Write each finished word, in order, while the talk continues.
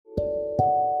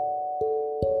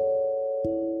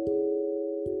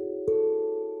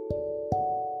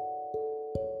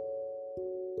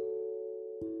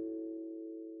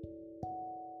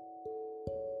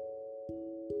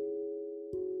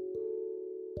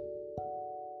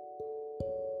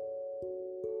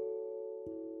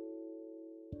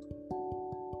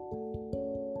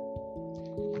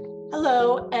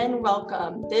Hello and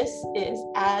welcome. This is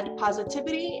Add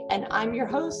Positivity, and I'm your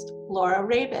host, Laura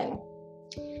Raven.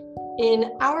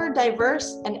 In our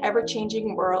diverse and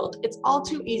ever-changing world, it's all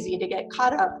too easy to get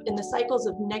caught up in the cycles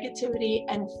of negativity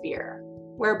and fear,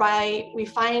 whereby we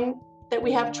find that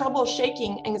we have trouble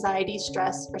shaking anxiety,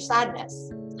 stress, or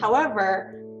sadness.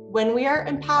 However, when we are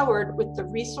empowered with the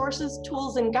resources,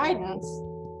 tools, and guidance,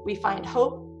 we find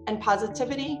hope and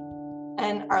positivity,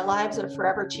 and our lives are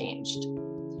forever changed.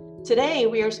 Today,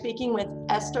 we are speaking with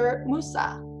Esther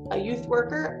Moussa, a youth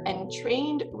worker and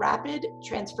trained rapid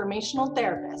transformational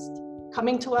therapist,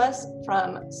 coming to us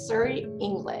from Surrey,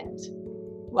 England.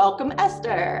 Welcome,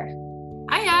 Esther.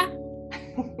 Hiya.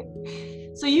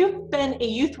 So you've been a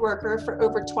youth worker for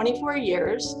over 24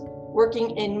 years,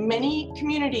 working in many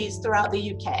communities throughout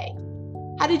the UK.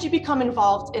 How did you become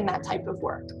involved in that type of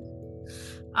work?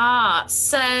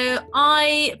 So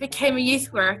I became a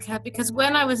youth worker because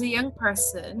when I was a young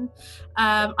person,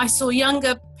 I saw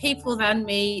younger people than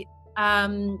me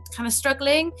kind of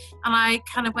struggling, and I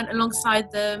kind of went alongside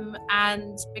them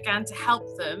and began to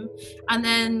help them. And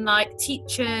then like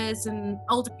teachers and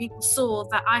older people saw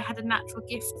that I had a natural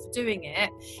gift for doing it,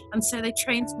 and so they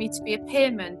trained me to be a peer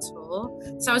mentor.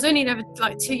 So I was only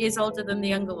like 2 years older than the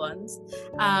younger ones,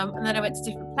 and then I went to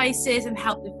different places and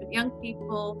helped different young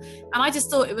people, and I just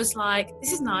thought it was like,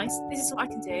 this is nice, this is what I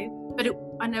can do. But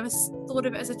I never thought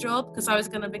of it as a job, because I was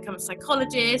going to become a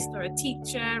psychologist or a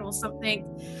teacher or something,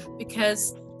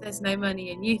 because there's no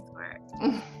money in youth work.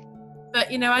 But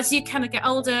you know, as you kind of get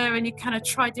older and you kind of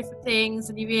try different things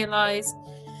and you realize,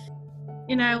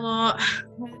 you know what,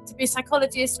 to be a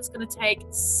psychologist is going to take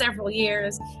several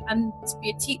years, and to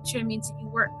be a teacher means that you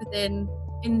work within,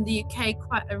 in the UK,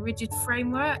 quite a rigid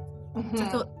framework. So I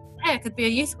thought, hey, I could be a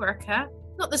youth worker.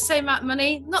 Not the same amount of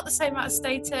money, not the same amount of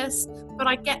status, but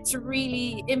I get to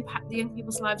really impact the young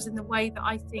people's lives in the way that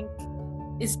I think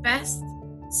is best.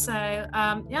 So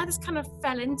I just kind of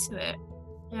fell into it.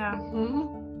 Yeah.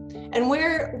 And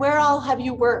where all have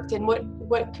you worked, and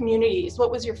what communities?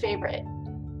 What was your favorite?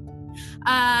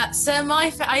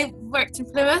 I worked in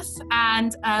Plymouth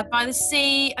and by the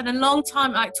sea, and a long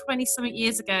time, like 20 something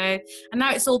years ago, and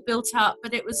now it's all built up,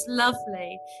 but it was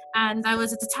lovely. And I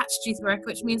was a detached youth worker,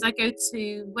 which means I go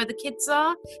to where the kids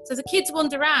are. So the kids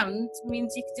wander around,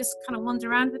 means you can just kind of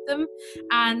wander around with them.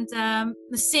 And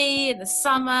the sea in the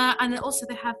summer, and also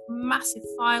they have massive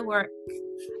firework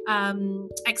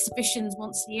exhibitions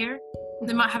once a year.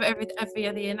 They might have it every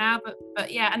other year now, but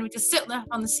yeah, and we just sit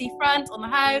on the seafront, on the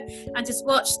How, and just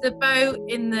watch the boat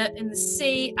in the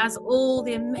sea as all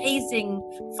the amazing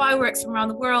fireworks from around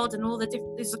the world and all the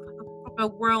different, there's a proper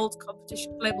world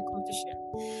competition, global competition.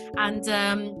 And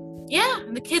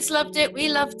and the kids loved it, we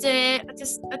loved it. I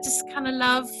just kind of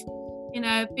love, you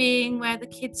know, being where the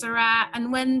kids are at,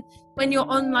 and when you're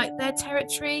on like their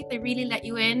territory, they really let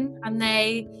you in, and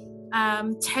they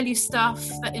tell you stuff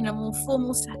that in a more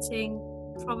formal setting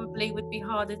probably would be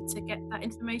harder to get that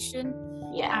information.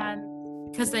 Yeah.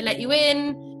 And because they let you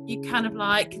in, you kind of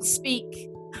like can speak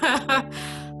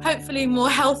hopefully more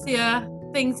healthier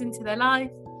things into their life.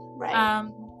 Right.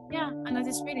 And I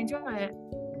just really enjoy it.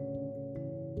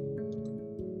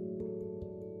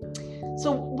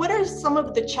 So what are some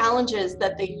of the challenges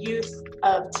that the youth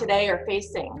of today are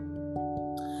facing?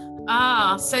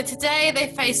 So today they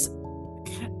face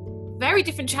very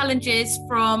different challenges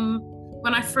from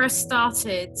when I first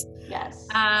started. Yes.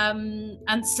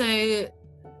 And so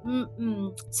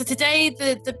today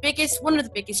one of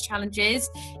the biggest challenges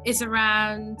is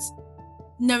around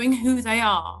knowing who they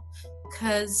are,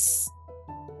 because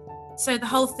so the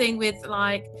whole thing with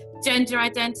like gender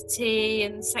identity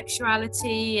and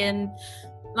sexuality and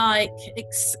like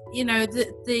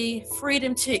the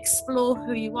freedom to explore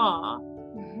who you are,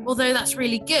 although that's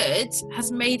really good,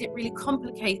 has made it really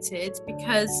complicated,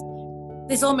 because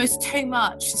there's almost too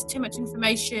much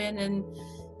information, and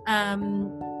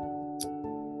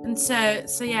so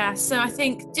I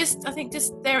think just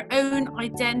their own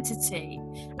identity,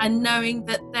 and knowing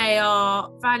that they are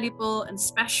valuable and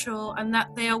special, and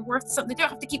that they are worth something. They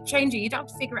don't have to keep changing, you don't have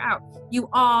to figure it out. You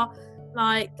are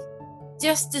like,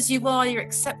 just as you are, you're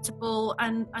acceptable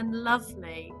and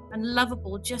lovely and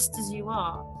lovable just as you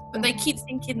are. But they keep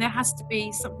thinking there has to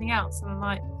be something else, and I'm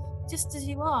like, just as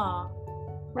you are.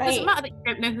 Right. It doesn't matter that you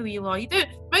don't know who you are.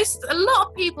 A lot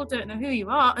of people don't know who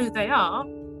they are.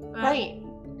 Right.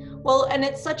 Well, and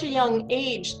it's such a young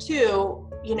age too,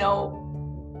 you know,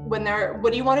 when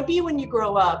what do you want to be when you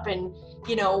grow up, and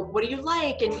you know, what do you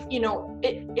like, and you know,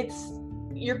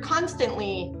 you're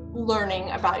constantly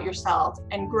learning about yourself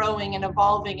and growing and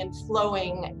evolving and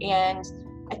flowing. And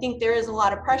I think there is a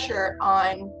lot of pressure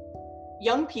on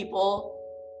young people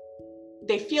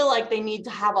they feel like they need to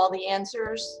have all the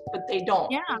answers, but they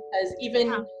don't. Yeah. Because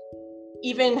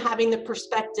even having the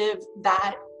perspective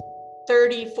that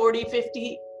 30, 40,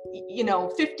 50,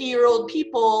 50-year-old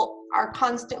people are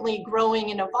constantly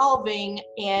growing and evolving,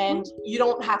 and you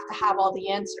don't have to have all the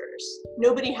answers.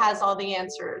 Nobody has all the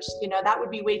answers. That would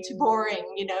be way too boring.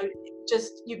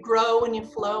 Just you grow and you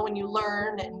flow and you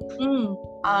learn. And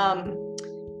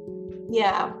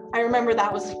yeah, I remember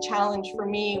that was a challenge for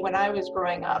me when I was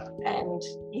growing up. And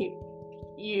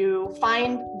you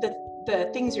find the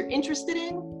things you're interested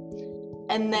in,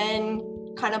 and then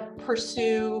kind of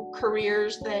pursue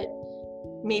careers that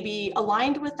maybe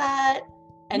aligned with that.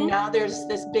 And now there's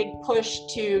this big push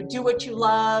to do what you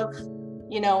love,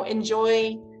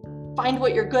 enjoy, find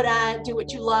what you're good at, do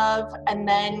what you love, and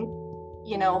then,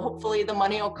 hopefully the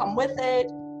money will come with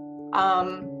it.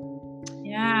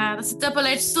 Yeah, that's a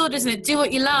double-edged sword, isn't it? Do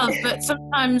what you love, but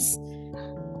sometimes,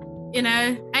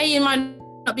 A, you might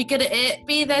not be good at it.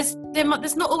 B, there's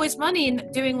not always money in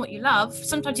doing what you love.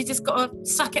 Sometimes you just got to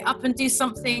suck it up and do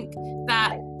something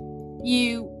that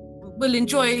you will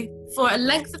enjoy for a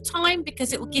length of time,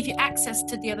 because it will give you access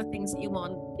to the other things that you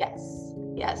want.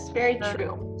 Yes, very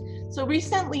true. So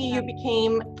recently you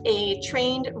became a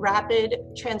trained rapid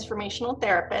transformational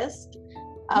therapist.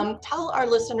 Tell our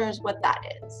listeners what that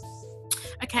is.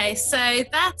 Okay, so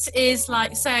that is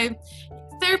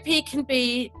therapy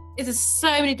there's so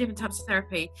many different types of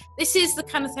therapy. This is the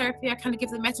kind of therapy I kind of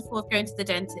give the metaphor of going to the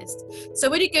dentist. So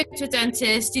when you go to a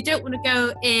dentist, you don't want to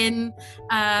go in,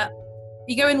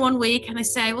 you go in 1 week and they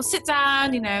say, well, sit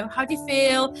down, how do you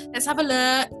feel? Let's have a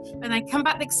look. And then come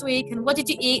back next week, and what did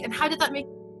you eat? And how did that make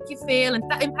you feel? And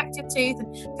that impact your tooth?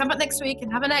 And come back next week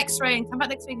and have an x-ray, and come back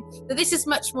next week. So this is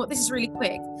much more, this is really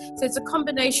quick. So it's a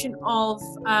combination of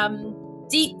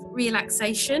deep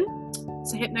relaxation,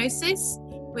 so hypnosis,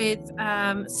 with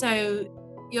so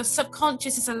your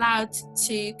subconscious is allowed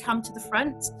to come to the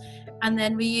front, and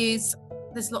then we use,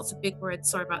 there's lots of big words,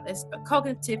 sorry about this, but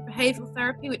cognitive behavioral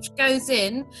therapy, which goes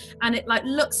in and it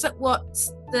looks at what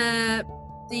the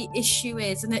issue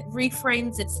is, and it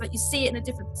reframes it so that you see it in a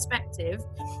different perspective,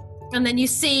 and then you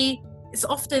see it's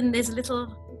often there's a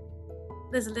little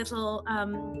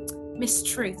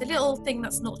mistruth, a little thing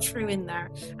that's not true in there,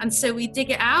 and so we dig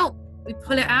it out, we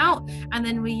pull it out, and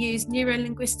then we use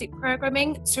neuro-linguistic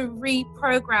programming to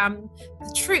reprogram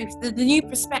the truth, the new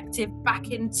perspective back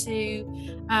into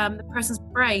the person's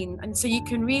brain. And so you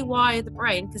can rewire the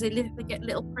brain, because they get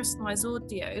little personalized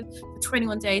audio for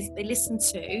 21 days that they listen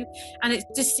to. And it's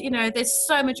just, there's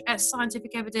so much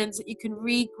scientific evidence that you can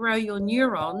regrow your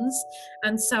neurons.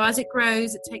 And so as it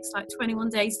grows, it takes 21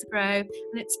 days to grow, and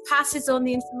it passes on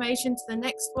the information to the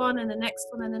next one, and the next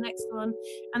one, and the next one.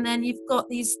 And then you've got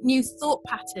these new thought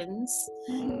patterns,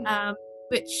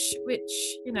 which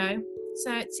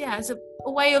so it's a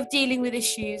way of dealing with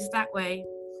issues that way.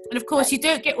 And of course, you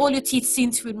don't get all your teeth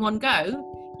seen to in one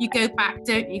go. You go back,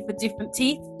 don't you, for different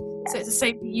teeth. So it's the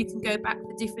same thing, you can go back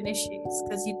for different issues,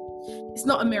 because it's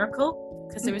not a miracle,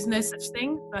 because there is no such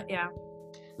thing, but yeah.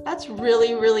 That's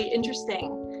really, really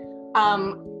interesting.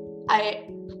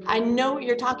 I know what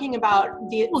you're talking about.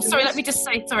 Let me just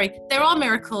say, there are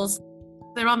miracles.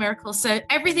 So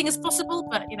everything is possible,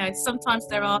 but sometimes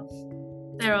there are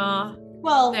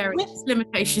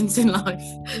limitations in life.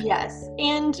 Yes,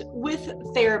 and with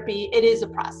therapy, it is a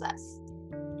process.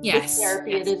 Yes. With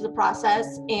therapy, it is a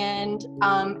process, and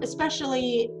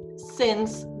especially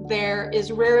since there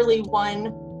is rarely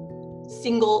one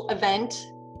single event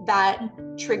that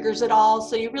triggers it all.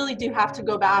 So you really do have to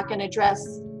go back and address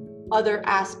other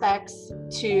aspects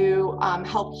to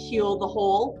help heal the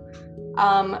whole.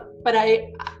 But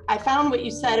I found what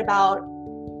you said about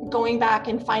going back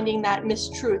and finding that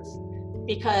mistruth,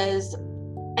 because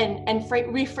and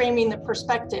reframing the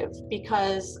perspective,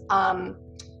 because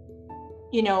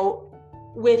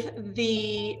with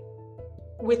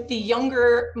the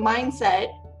younger mindset,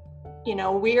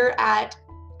 we're at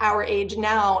our age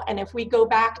now, and if we go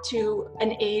back to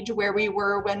an age where we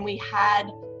were when we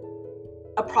had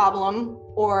a problem,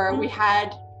 or we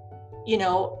had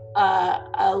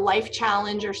a life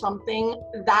challenge or something,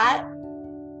 that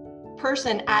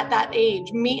person at that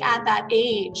age, me at that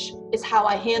age, is how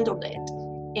I handled it.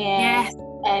 And yes.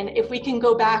 And if we can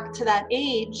go back to that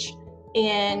age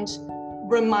and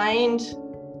remind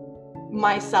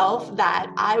myself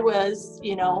that I was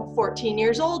 14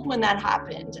 years old when that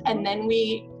happened, and then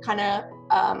we kind of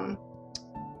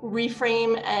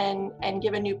reframe and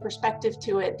give a new perspective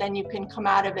to it, then you can come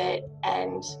out of it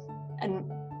and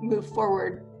move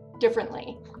forward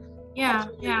differently. Yeah.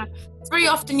 It's very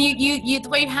often you the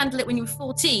way you handle it when you were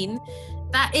 14,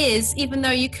 that is, even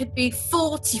though you could be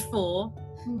 44,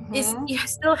 is Mm-hmm. you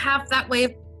still have that way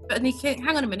of, and you think,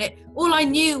 hang on a minute, all I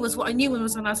knew was what I knew when I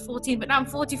was 14, but now I'm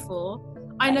 44.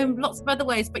 I know lots of other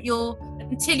ways, but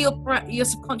until your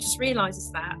subconscious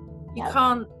realizes that, you Yep.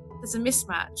 can't, there's a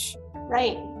mismatch.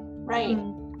 Right.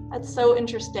 That's so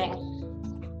interesting.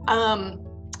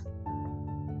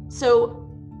 So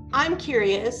I'm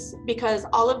curious, because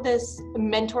all of this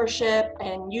mentorship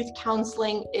and youth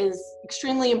counseling is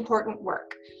extremely important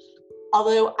work.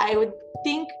 Although I would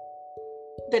think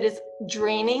that it's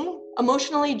draining,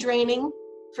 emotionally draining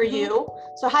for you.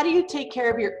 So how do you take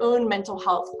care of your own mental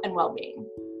health and well-being?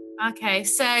 Okay,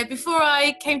 so before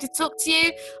I came to talk to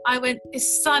you,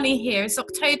 it's sunny here. It's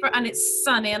October and it's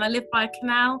sunny, and I live by a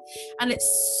canal, and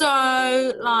it's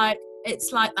so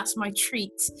it's like that's my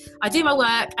treat. I do my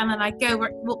work and then I go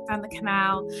walk down the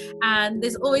canal, and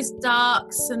there's always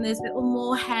ducks and there's little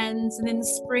moorhens, and in the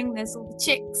spring there's all the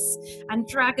chicks and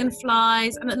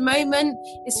dragonflies, and at the moment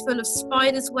it's full of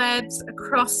spiders' webs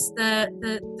across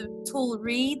the tall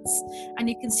reeds, and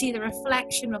you can see the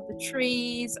reflection of the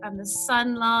trees and the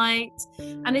sunlight,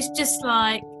 and it's just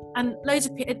like, and loads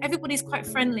of people, everybody's quite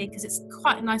friendly because it's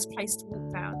quite a nice place to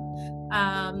walk down.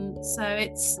 So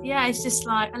it's just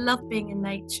like, I love being in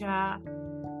nature,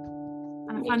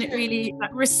 and I find it really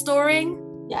like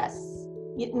restoring. Yes,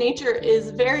 nature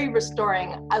is very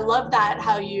restoring. I love that,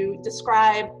 how you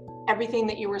describe everything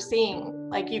that you were seeing.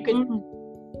 Like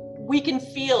we can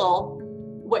feel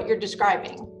what you're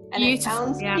describing, and beautiful. It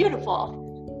sounds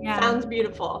beautiful. Yeah. Sounds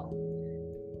beautiful.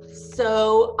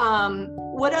 So,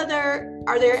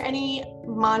 are there any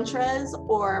mantras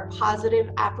or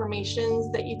positive affirmations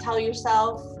that you tell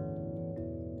yourself?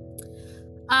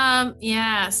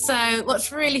 Yeah. So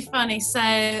what's really funny? So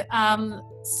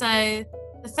the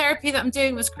therapy that I'm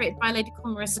doing was created by a lady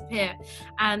called Marissa Peer,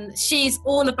 and she's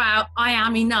all about I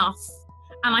am enough.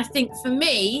 And I think for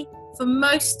me, for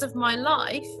most of my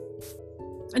life,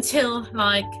 until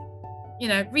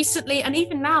recently, and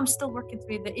even now, I'm still working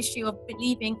through the issue of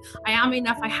believing I am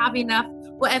enough, I have enough,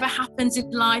 whatever happens in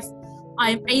life,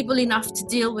 I'm able enough to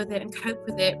deal with it and cope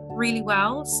with it really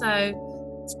well. So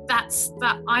that's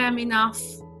that I am enough,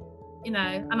 and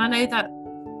I know that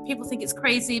people think it's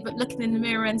crazy, but looking in the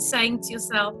mirror and saying to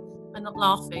yourself and not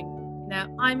laughing,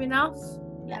 I'm enough.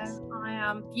 Yes. I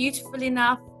am beautiful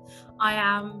enough. I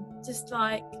am just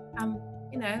like, I'm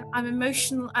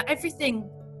emotional, everything,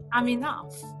 I'm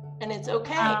enough. And it's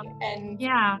okay. And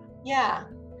yeah.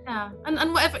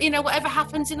 And whatever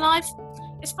happens in life,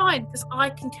 it's fine, because I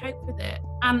can cope with it.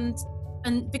 And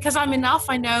because I'm enough,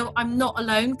 I know I'm not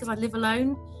alone, because I live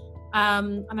alone.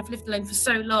 And I've lived alone for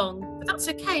so long, but that's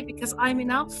okay because I'm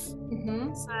enough.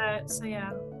 So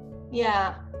yeah.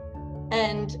 Yeah.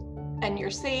 And you're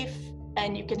safe,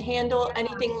 and you can handle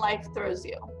anything life throws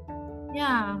you.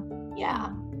 Yeah.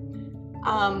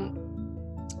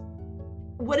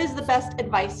 What is the best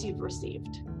advice you've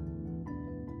received?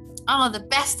 The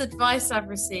best advice I've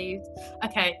received.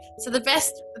 Okay, so go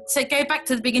back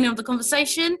to the beginning of the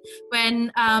conversation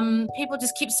when people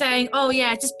just keep saying, oh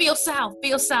yeah, just be yourself.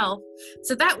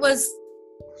 So it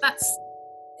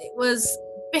was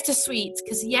bittersweet,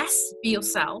 because yes, be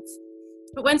yourself.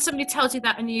 But when somebody tells you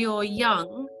that and you're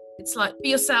young, it's like, be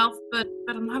yourself, but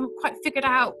I haven't quite figured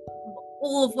out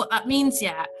all of what that means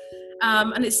yet.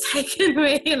 And it's taken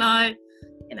me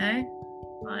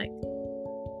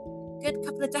good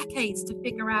couple of decades to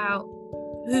figure out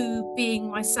what being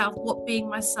myself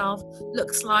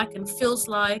looks like and feels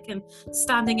like, and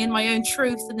standing in my own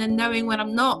truth, and then knowing when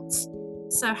I'm not.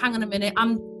 So hang on a minute,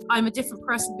 I'm a different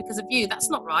person because of you. That's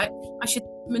not right. I should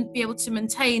be able to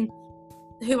maintain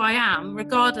who I am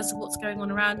regardless of what's going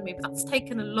on around me, but that's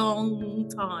taken a long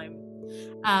time.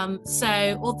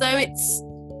 So although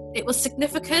it was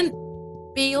significant,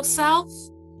 be yourself,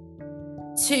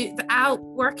 to the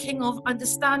outworking of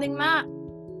understanding that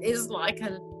is like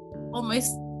almost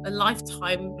a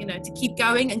lifetime, to keep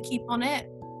going and keep on it,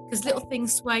 because little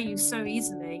things sway you so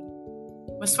easily,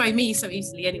 or sway me so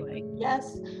easily anyway.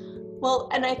 Yes. Well,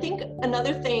 and I think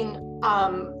another thing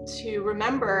to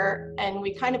remember, and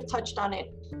we kind of touched on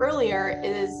it earlier,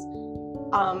 is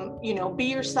be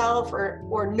yourself,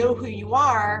 or know who you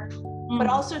are, but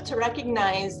also to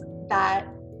recognize that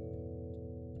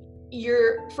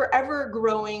you're forever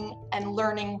growing and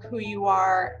learning who you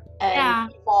are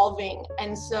and evolving.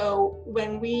 And so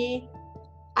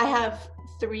I have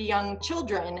 3 young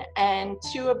children, and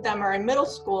 2 of them are in middle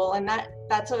school, and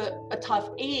that's a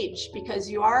tough age, because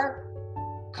you are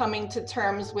coming to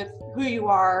terms with who you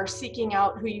are, seeking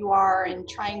out who you are, and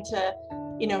trying to,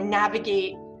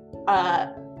 navigate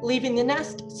leaving the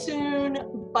nest soon,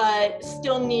 but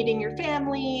still needing your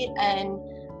family. And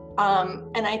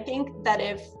I think that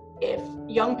if if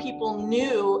young people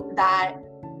knew that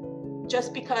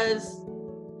just because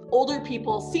older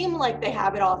people seem like they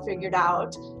have it all figured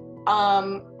out,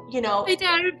 They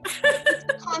don't.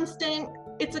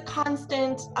 it's a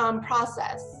constant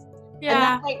process. Yeah. And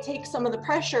that might take some of the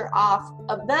pressure off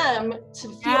of them to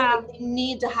feel like they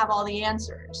need to have all the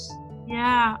answers.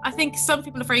 Yeah, I think some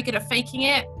people are very good at faking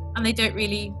it, and they don't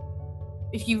really,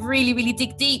 if you really, really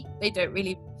dig deep, they don't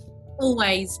really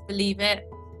always believe it.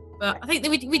 But I think that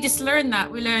we just learn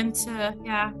that. We learn to,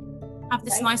 have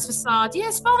this nice facade. Yeah,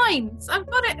 it's fine. I've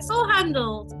got it. It's all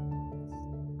handled.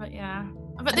 But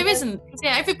but there isn't.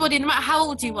 Yeah, everybody, no matter how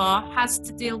old you are, has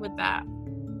to deal with that.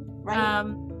 Right.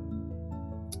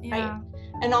 Right.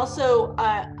 And also,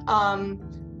 I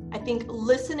think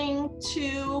listening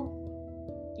to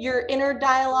your inner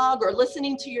dialogue or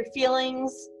listening to your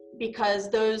feelings, because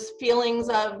those feelings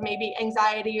of maybe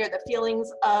anxiety or the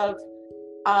feelings of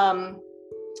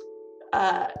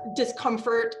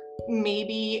discomfort may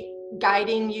be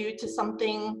guiding you to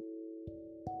something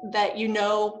that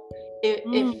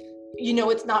if you know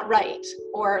it's not right,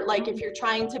 or like if you're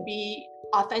trying to be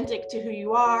authentic to who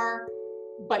you are,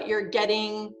 but you're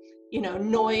getting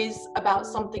noise about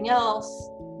something else,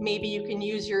 maybe you can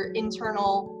use your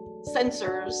internal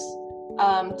sensors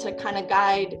to kind of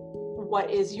guide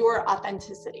what is your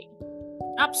authenticity.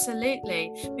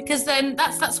 Absolutely, because then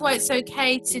that's why it's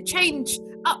okay to change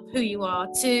up who you are.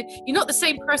 You're not the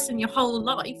same person your whole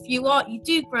life. You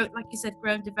do grow, like you said,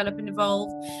 grow and develop and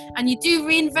evolve, and you do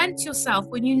reinvent yourself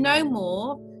when you know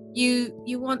more. You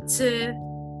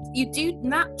do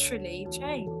naturally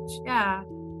change.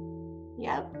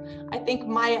 Yep. I think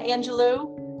Maya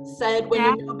Angelou said, when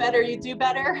you know better, you do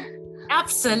better.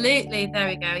 Absolutely. There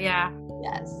we go. Yeah.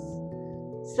 Yes.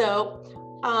 So,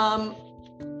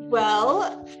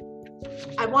 well,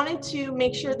 I wanted to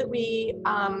make sure that we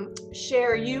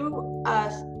share you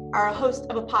are a host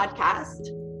of a podcast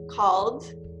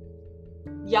called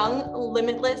Young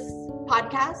Limitless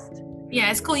Podcast.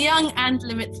 Yeah, it's called Young and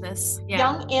Limitless. Yeah.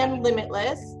 Young and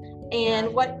Limitless.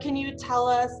 And what can you tell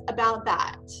us about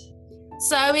that?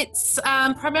 So it's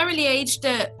primarily aimed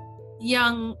at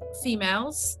young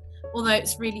females, although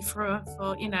it's really for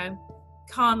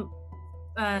can't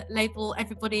label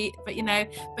everybody, but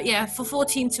yeah, for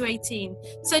 14 to 18.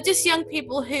 So just young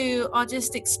people who are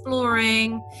just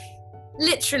exploring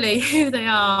literally who they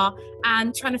are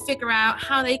and trying to figure out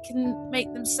how they can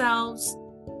make themselves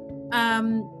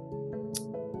and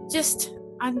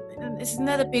it's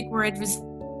another big word,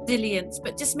 resilience,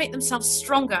 but just make themselves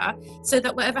stronger so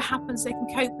that whatever happens they can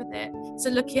cope with it. So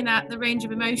looking at the range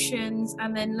of emotions,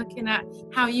 and then looking at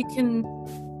how you can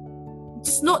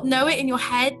just not know it in your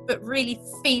head but really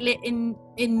feel it in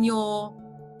your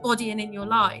body and in your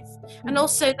life. And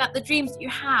also that the dreams that you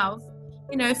have,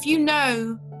 if you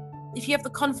have the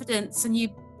confidence and you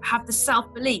have the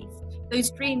self-belief,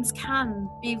 those dreams can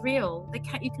be real.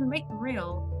 You can make them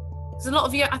real.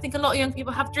 Because I think a lot of young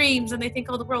people have dreams and they think,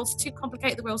 the world's too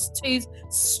complicated, the world's too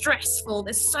stressful,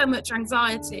 there's so much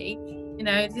anxiety,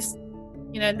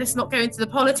 let's not go into the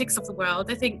politics of the world.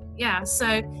 They think,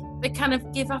 so they kind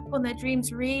of give up on their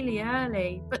dreams really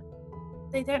early, but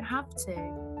they don't have to.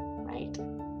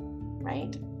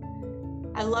 Right.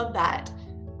 I love that.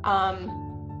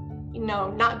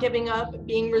 Not giving up,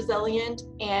 being resilient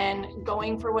and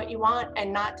going for what you want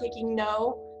and not taking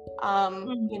no.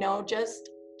 Just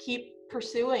keep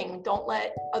pursuing. Don't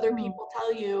let other people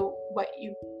tell you what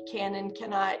you can and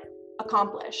cannot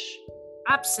accomplish.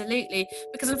 Absolutely,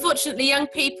 because unfortunately young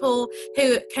people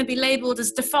who can be labeled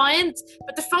as defiant,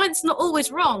 but defiant's not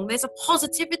always wrong. There's a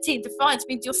positivity in defiance.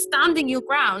 Means you're standing your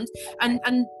ground, and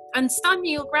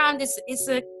standing your ground is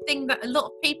a thing that a lot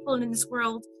of people in this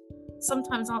world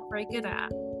sometimes aren't very good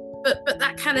at. But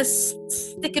that kind of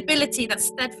stickability, that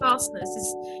steadfastness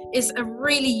is a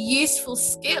really useful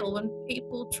skill when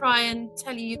people try and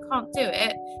tell you can't do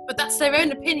it, but that's their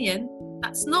own opinion.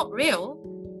 That's not real.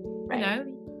 Right.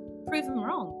 Prove them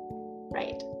wrong.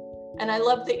 Right. And I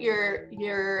love that you're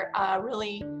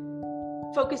really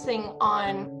focusing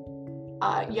on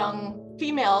young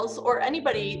females or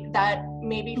anybody that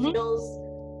maybe feels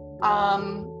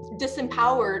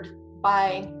disempowered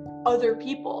by other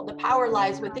people. The power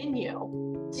lies within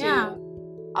you to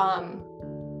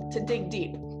dig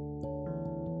deep.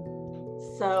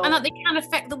 So, and that they can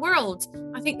affect the world.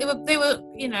 I think they were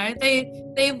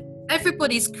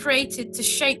everybody's created to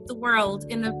shape the world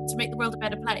to make the world a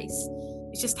better place.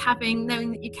 It's just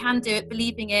knowing that you can do it,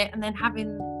 believing it, and then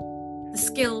having the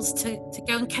skills to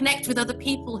go and connect with other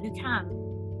people who can.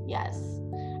 Yes.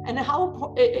 And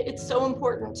how it's so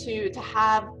important to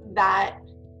have that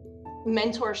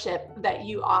mentorship that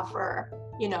you offer,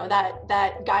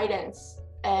 that guidance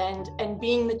and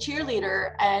being the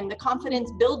cheerleader and the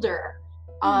confidence builder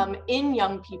in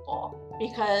young people,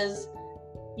 because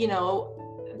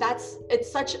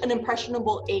it's such an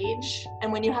impressionable age.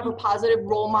 And when you have a positive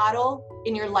role model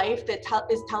in your life that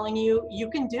is telling you you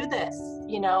can do this,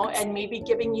 and maybe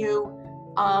giving you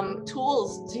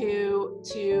tools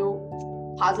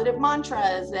to positive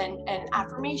mantras and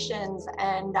affirmations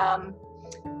and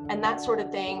that sort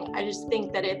of thing, I just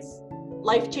think that it's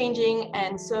life-changing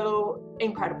and so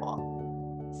incredible.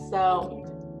 So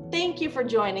thank you for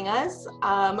joining us.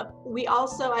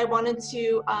 I wanted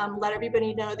to let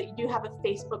everybody know that you do have a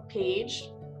Facebook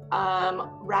page,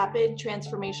 Rapid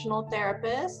Transformational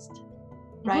Therapist,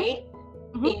 right?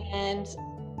 Mm-hmm. And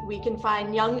we can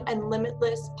find Young and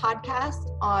Limitless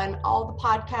podcast on all the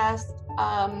podcast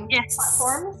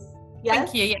platforms. Yes.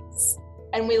 Thank you. Yes.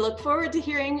 And we look forward to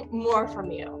hearing more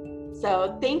from you.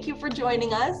 So thank you for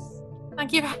joining us.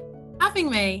 Thank you for having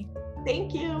me.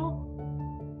 Thank you.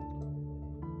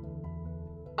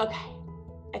 Okay,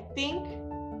 I think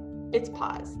it's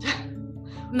paused.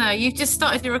 No, you've just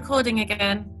started the recording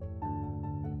again.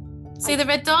 See the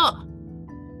red dot?